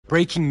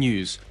Breaking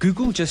news.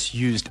 Google just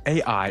used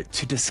AI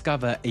to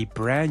discover a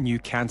brand new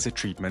cancer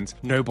treatment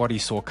nobody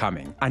saw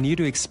coming. I need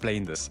to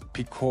explain this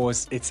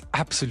because it's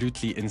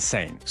absolutely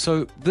insane.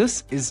 So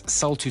this is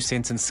cell to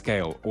sentence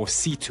scale, or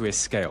C2S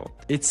scale.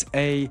 It's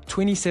a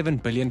 27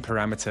 billion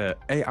parameter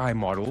AI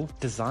model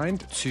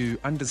designed to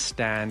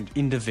understand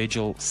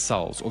individual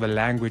cells, or the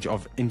language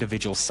of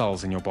individual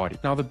cells in your body.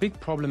 Now, the big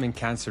problem in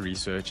cancer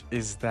research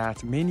is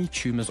that many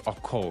tumors are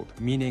cold,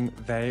 meaning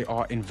they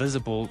are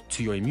invisible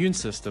to your immune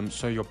system,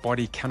 so your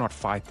body cannot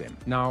fight them.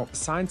 Now,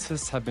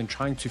 scientists have been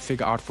trying to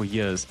figure out for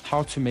years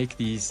how to make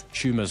these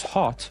tumors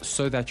hot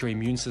so that your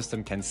immune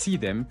system can see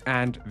them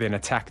and then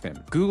attack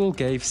them. Google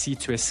gave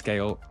C2S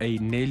scale a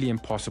nearly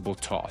impossible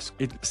task.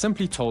 It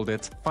simply told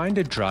it, find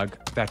a drug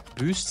that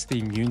boosts the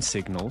immune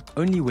signal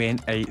only when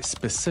a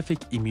specific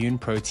immune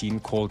protein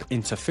called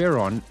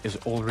interferon is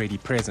already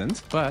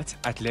present, but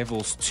at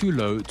levels too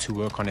low to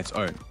work on its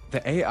own.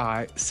 The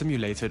AI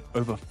simulated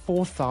over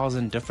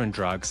 4,000 different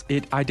drugs.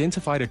 It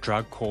identified a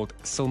drug called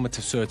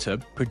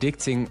silmutamab,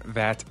 predicting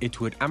that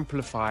it would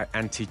amplify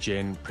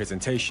antigen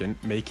presentation,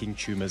 making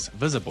tumors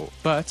visible,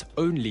 but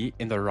only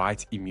in the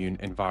right immune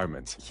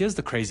environment. Here's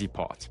the crazy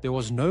part. There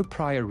was no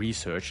prior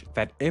research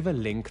that ever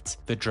linked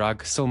the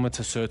drug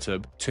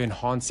silmutamab to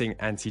enhancing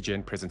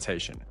antigen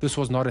presentation. This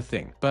was not a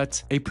thing,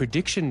 but a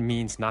prediction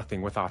means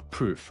nothing without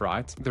proof,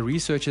 right? The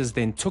researchers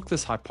then took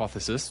this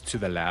hypothesis to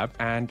the lab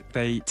and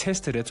they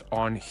tested it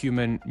on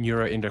human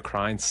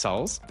neuroendocrine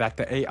cells that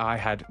the AI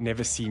had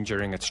never seen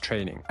during its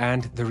training,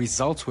 and the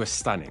results were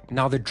stunning.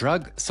 Now, the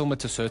drug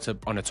silmutamab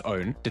on its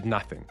own did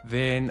nothing.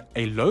 Then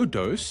a low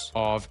dose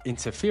of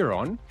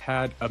interferon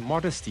had a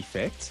modest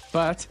effect,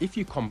 but if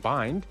you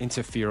combined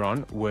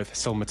interferon with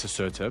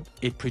silmutamab,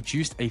 it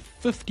produced a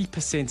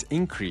 50%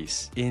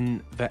 increase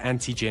in the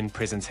antigen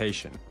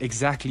presentation,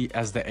 exactly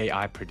as the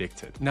AI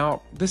predicted.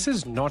 Now, this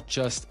is not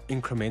just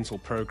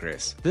incremental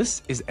progress.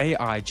 This is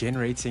AI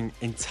generating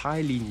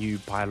entirely new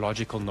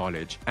biological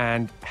knowledge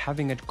and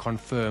having it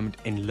confirmed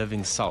in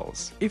living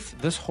cells. If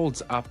this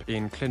holds up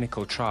in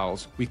clinical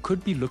trials, we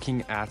could be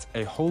looking at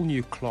a whole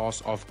new class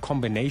of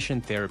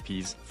combination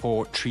therapies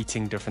for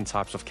treating different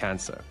types of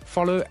cancer.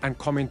 Follow and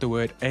comment the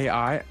word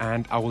AI,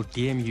 and I will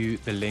DM you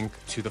the link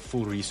to the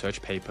full research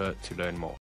paper to learn more.